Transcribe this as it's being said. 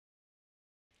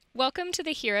Welcome to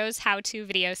the HEROS How-To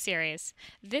video series.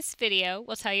 This video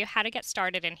will tell you how to get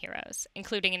started in HEROS,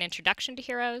 including an introduction to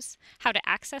HEROS, how to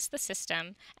access the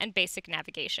system, and basic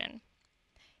navigation.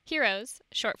 HEROS,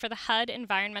 short for the HUD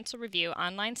Environmental Review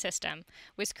online system,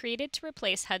 was created to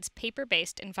replace HUD's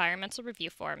paper-based environmental review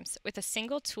forms with a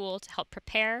single tool to help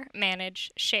prepare,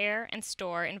 manage, share, and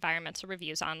store environmental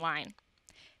reviews online.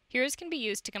 HEROS can be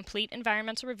used to complete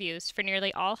environmental reviews for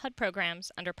nearly all HUD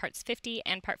programs under Parts 50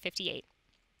 and Part 58.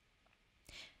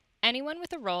 Anyone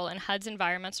with a role in HUD's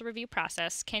environmental review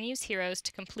process can use HEROS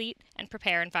to complete and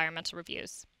prepare environmental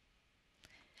reviews.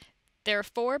 There are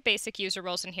 4 basic user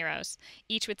roles in HEROS,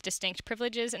 each with distinct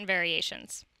privileges and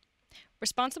variations.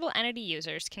 Responsible entity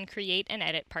users can create and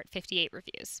edit Part 58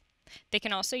 reviews. They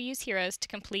can also use HEROS to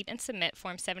complete and submit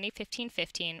Form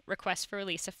 701515 requests for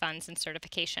release of funds and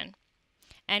certification.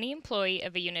 Any employee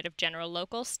of a unit of general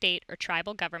local, state, or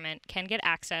tribal government can get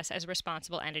access as a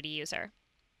responsible entity user.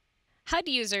 HUD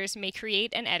users may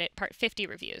create and edit Part 50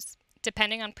 reviews.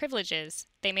 Depending on privileges,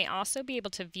 they may also be able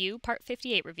to view Part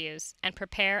 58 reviews and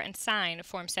prepare and sign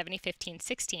Form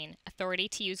 701516, Authority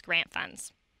to Use Grant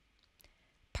Funds.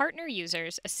 Partner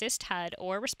users assist HUD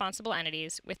or responsible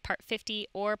entities with Part 50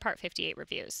 or Part 58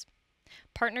 reviews.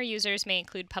 Partner users may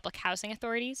include public housing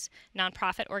authorities,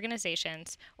 nonprofit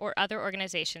organizations, or other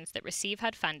organizations that receive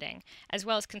HUD funding, as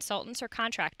well as consultants or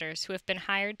contractors who have been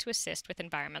hired to assist with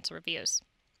environmental reviews.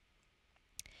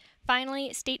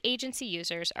 Finally, state agency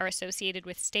users are associated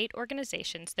with state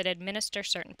organizations that administer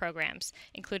certain programs,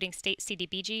 including state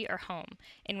CDBG or HOME,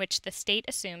 in which the state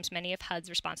assumes many of HUD's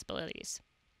responsibilities.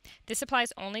 This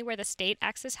applies only where the state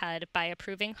acts as HUD by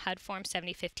approving HUD Form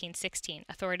 701516,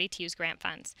 Authority to Use Grant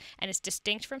Funds, and is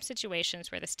distinct from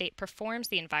situations where the state performs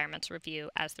the environmental review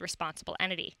as the responsible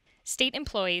entity. State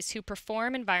employees who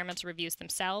perform environmental reviews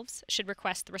themselves should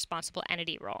request the responsible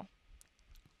entity role.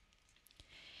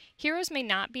 HEROS may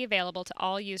not be available to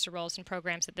all user roles and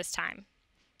programs at this time.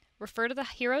 Refer to the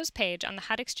HEROS page on the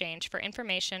HUD Exchange for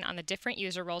information on the different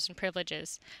user roles and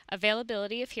privileges,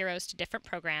 availability of HEROS to different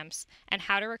programs, and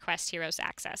how to request HEROS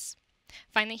access.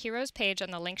 Find the HEROS page on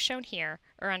the link shown here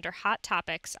or under Hot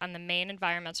Topics on the main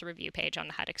environmental review page on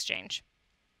the HUD Exchange.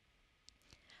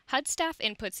 HUD staff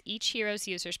inputs each HEROS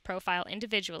user's profile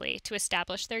individually to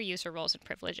establish their user roles and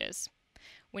privileges.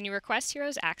 When you request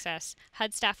HEROS access,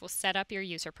 HUD staff will set up your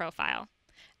user profile.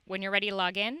 When you're ready to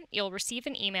log in, you'll receive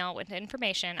an email with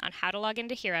information on how to log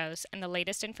into HEROS and the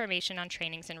latest information on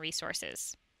trainings and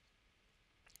resources.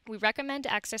 We recommend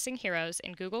accessing HEROS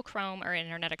in Google Chrome or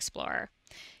Internet Explorer.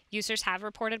 Users have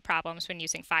reported problems when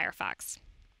using Firefox.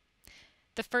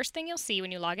 The first thing you'll see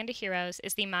when you log into HEROS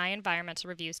is the My Environmental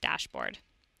Reviews dashboard.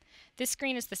 This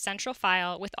screen is the central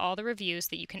file with all the reviews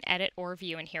that you can edit or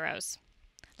view in HEROS.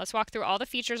 Let's walk through all the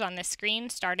features on this screen,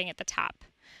 starting at the top.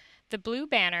 The blue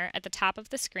banner at the top of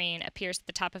the screen appears at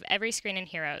the top of every screen in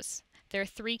HEROS. There are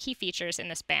 3 key features in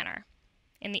this banner.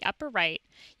 In the upper right,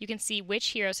 you can see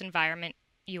which HEROS environment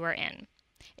you are in.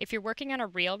 If you're working on a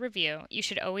real review, you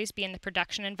should always be in the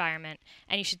production environment,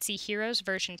 and you should see HEROS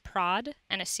version prod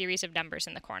and a series of numbers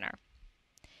in the corner.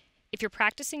 If you're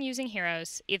practicing using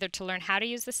HEROS, either to learn how to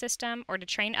use the system or to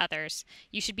train others,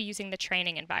 you should be using the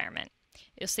training environment.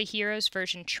 You'll see HEROS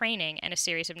version training and a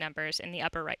series of numbers in the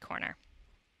upper right corner.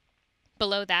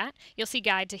 Below that, you'll see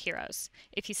Guide to HEROS.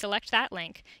 If you select that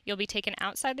link, you'll be taken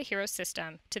outside the HEROS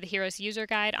system to the HEROS user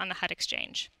guide on the HUD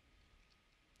Exchange.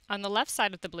 On the left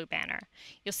side of the blue banner,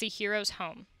 you'll see HEROS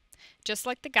Home. Just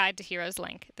like the Guide to HEROS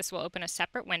link, this will open a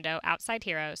separate window outside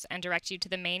HEROS and direct you to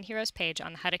the main HEROS page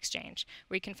on the HUD Exchange,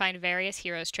 where you can find various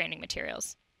HEROS training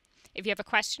materials. If you have a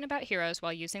question about HEROS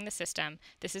while using the system,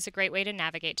 this is a great way to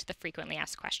navigate to the frequently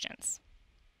asked questions.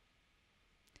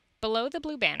 Below the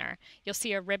blue banner, you'll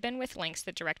see a ribbon with links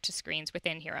that direct to screens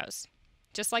within HEROS.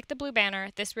 Just like the blue banner,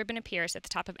 this ribbon appears at the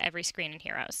top of every screen in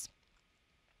HEROS.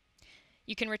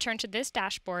 You can return to this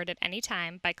dashboard at any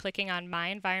time by clicking on My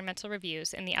Environmental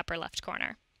Reviews in the upper left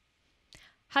corner.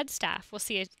 HUD staff will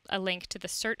see a link to the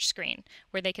search screen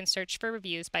where they can search for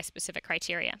reviews by specific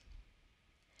criteria.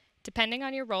 Depending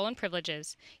on your role and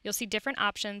privileges, you'll see different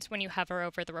options when you hover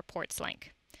over the Reports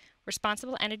link.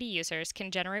 Responsible entity users can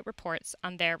generate reports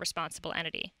on their responsible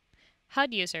entity.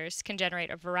 HUD users can generate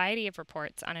a variety of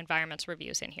reports on environmental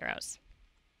reviews in HEROS.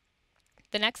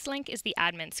 The next link is the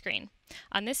Admin screen.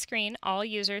 On this screen, all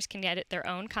users can edit their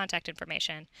own contact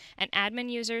information, and admin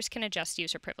users can adjust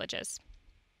user privileges.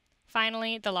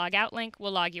 Finally, the Logout link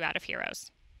will log you out of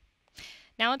HEROS.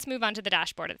 Now let's move on to the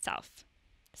dashboard itself.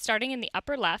 Starting in the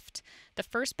upper left, the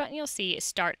first button you'll see is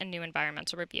Start a New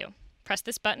Environmental Review. Press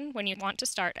this button when you want to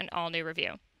start an all-new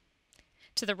review.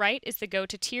 To the right is the Go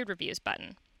to Tiered Reviews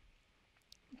button.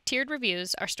 Tiered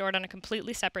reviews are stored on a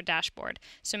completely separate dashboard,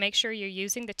 so make sure you're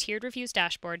using the Tiered Reviews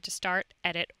dashboard to start,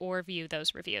 edit, or view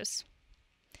those reviews.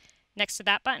 Next to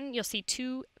that button, you'll see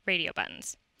two radio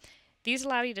buttons. These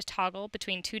allow you to toggle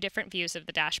between two different views of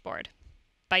the dashboard.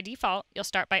 By default, you'll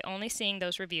start by only seeing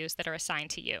those reviews that are assigned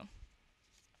to you.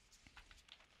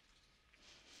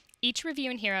 Each review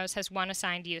in HEROS has one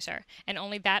assigned user, and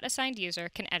only that assigned user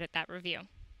can edit that review.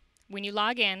 When you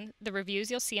log in, the reviews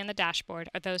you'll see on the dashboard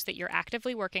are those that you're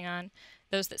actively working on,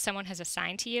 those that someone has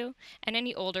assigned to you, and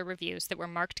any older reviews that were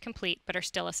marked complete but are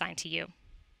still assigned to you.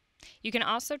 You can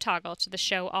also toggle to the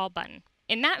Show All button.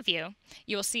 In that view,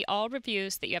 you will see all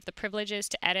reviews that you have the privileges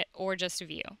to edit or just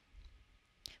view.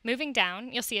 Moving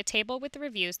down, you'll see a table with the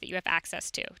reviews that you have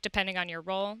access to, depending on your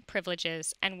role,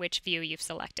 privileges, and which view you've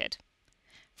selected.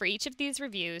 For each of these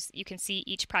reviews, you can see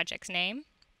each project's name,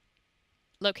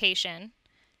 location,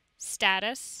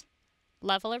 status,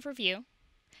 level of review,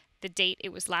 the date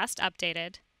it was last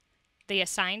updated, the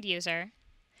assigned user,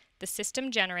 the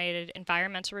system-generated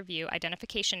environmental review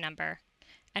identification number,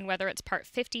 and whether it's Part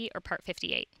 50 or Part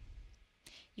 58.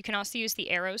 You can also use the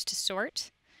arrows to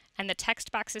sort and the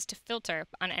text boxes to filter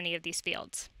on any of these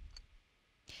fields.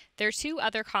 There are two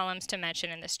other columns to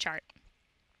mention in this chart.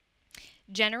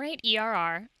 Generate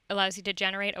ERR allows you to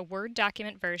generate a Word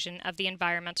document version of the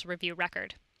environmental review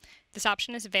record. This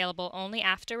option is available only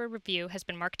after a review has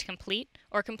been marked complete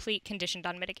or complete conditioned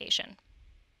on mitigation.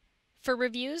 For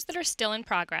reviews that are still in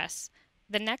progress,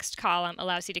 the next column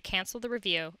allows you to cancel the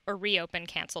review or reopen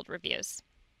canceled reviews.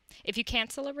 If you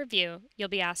cancel a review, you'll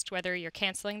be asked whether you're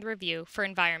canceling the review for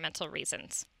environmental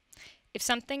reasons. If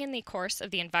something in the course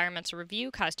of the environmental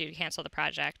review caused you to cancel the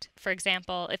project, for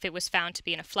example, if it was found to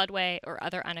be in a floodway or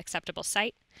other unacceptable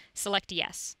site, select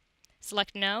Yes.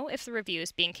 Select No if the review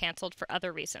is being canceled for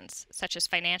other reasons, such as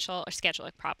financial or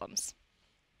scheduling problems.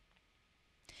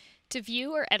 To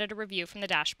view or edit a review from the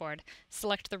dashboard,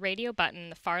 select the radio button in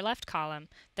the far left column,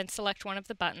 then select one of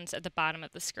the buttons at the bottom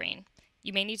of the screen.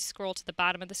 You may need to scroll to the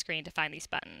bottom of the screen to find these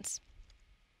buttons.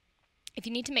 If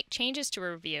you need to make changes to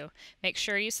a review, make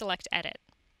sure you select Edit.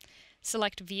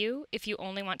 Select View if you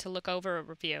only want to look over a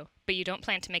review, but you don't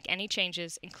plan to make any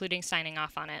changes, including signing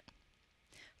off on it.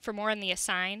 For more on the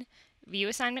Assign, View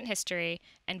Assignment History,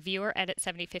 and View or Edit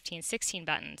 7015-16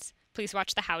 buttons, please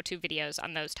watch the how-to videos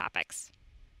on those topics.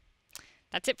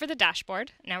 That's it for the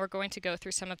dashboard. Now we're going to go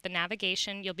through some of the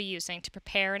navigation you'll be using to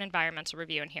prepare an environmental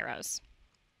review in HEROS.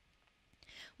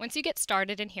 Once you get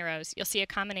started in HEROS, you'll see a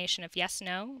combination of yes,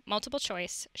 no, multiple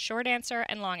choice, short answer,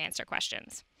 and long answer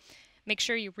questions. Make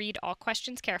sure you read all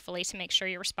questions carefully to make sure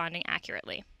you're responding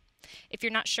accurately. If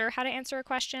you're not sure how to answer a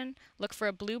question, look for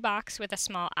a blue box with a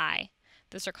small I.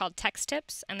 Those are called text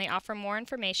tips, and they offer more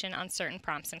information on certain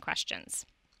prompts and questions.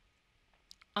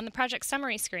 On the project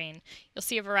summary screen, you'll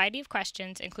see a variety of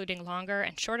questions, including longer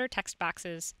and shorter text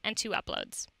boxes and 2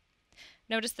 uploads.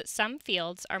 Notice that some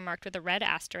fields are marked with a red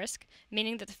asterisk,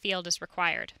 meaning that the field is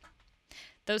required.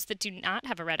 Those that do not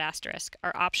have a red asterisk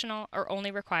are optional or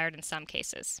only required in some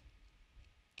cases.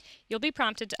 You'll be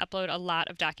prompted to upload a lot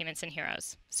of documents in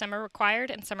HEROS. Some are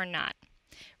required and some are not.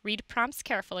 Read prompts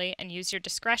carefully and use your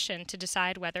discretion to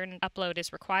decide whether an upload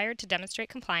is required to demonstrate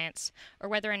compliance or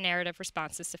whether a narrative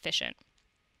response is sufficient.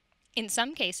 In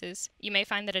some cases, you may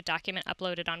find that a document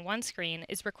uploaded on one screen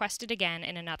is requested again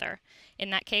in another.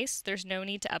 In that case, there's no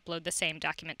need to upload the same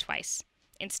document twice.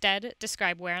 Instead,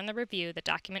 describe where in the review the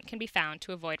document can be found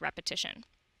to avoid repetition.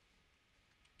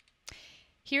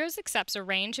 HEROS accepts a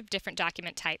range of different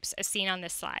document types, as seen on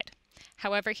this slide.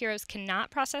 However, HEROS cannot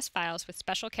process files with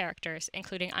special characters,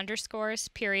 including underscores,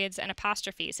 periods, and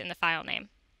apostrophes in the file name.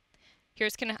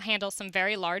 HEROS can handle some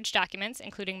very large documents,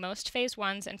 including most Phase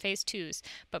 1s and Phase 2s,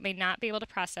 but may not be able to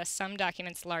process some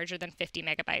documents larger than 50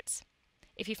 megabytes.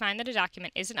 If you find that a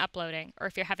document isn't uploading, or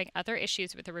if you're having other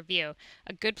issues with a review,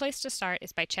 a good place to start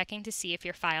is by checking to see if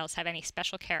your files have any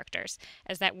special characters,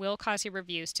 as that will cause your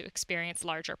reviews to experience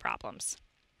larger problems.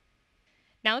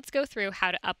 Now let's go through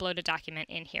how to upload a document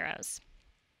in HEROS.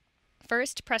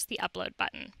 First, press the Upload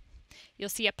button. You'll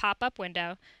see a pop-up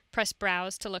window. Press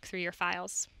Browse to look through your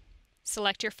files.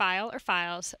 Select your file or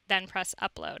files, then press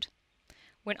Upload.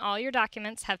 When all your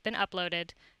documents have been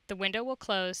uploaded, the window will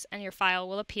close and your file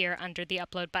will appear under the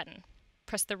Upload button.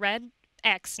 Press the red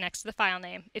X next to the file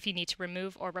name if you need to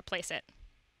remove or replace it.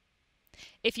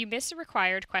 If you miss a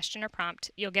required question or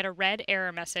prompt, you'll get a red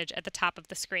error message at the top of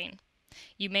the screen.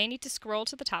 You may need to scroll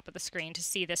to the top of the screen to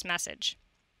see this message.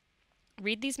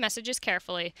 Read these messages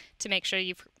carefully to make sure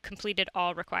you've completed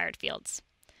all required fields.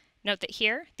 Note that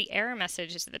here, the error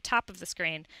message is at the top of the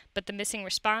screen, but the missing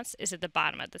response is at the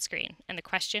bottom of the screen, and the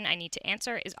question I need to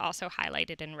answer is also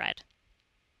highlighted in red.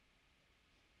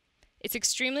 It's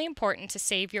extremely important to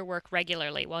save your work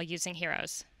regularly while using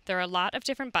HEROS. There are a lot of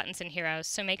different buttons in HEROS,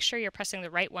 so make sure you're pressing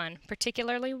the right one,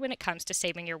 particularly when it comes to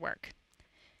saving your work.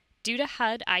 Due to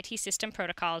HUD IT system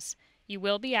protocols, you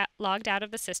will be logged out of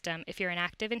the system if you're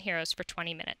inactive in HEROS for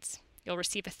 20 minutes. You'll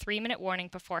receive a 3-minute warning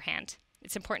beforehand.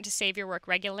 It's important to save your work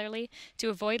regularly to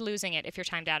avoid losing it if you're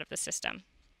timed out of the system.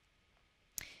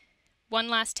 One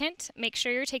last hint, make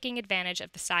sure you're taking advantage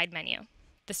of the side menu.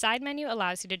 The side menu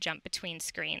allows you to jump between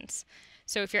screens.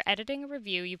 So if you're editing a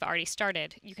review you've already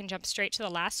started, you can jump straight to the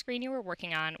last screen you were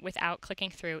working on without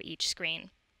clicking through each screen.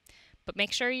 But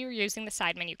make sure you're using the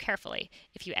side menu carefully.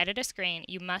 If you edit a screen,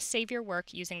 you must save your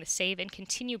work using the Save and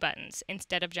Continue buttons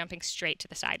instead of jumping straight to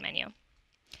the side menu.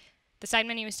 The side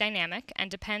menu is dynamic and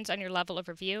depends on your level of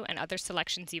review and other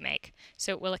selections you make,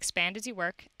 so it will expand as you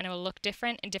work and it will look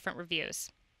different in different reviews.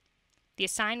 The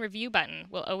Assign Review button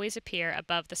will always appear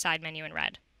above the side menu in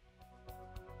red.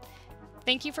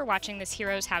 Thank you for watching this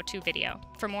HEROS how-to video.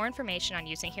 For more information on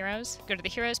using HEROS, go to the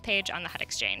HEROS page on the HUD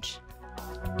Exchange.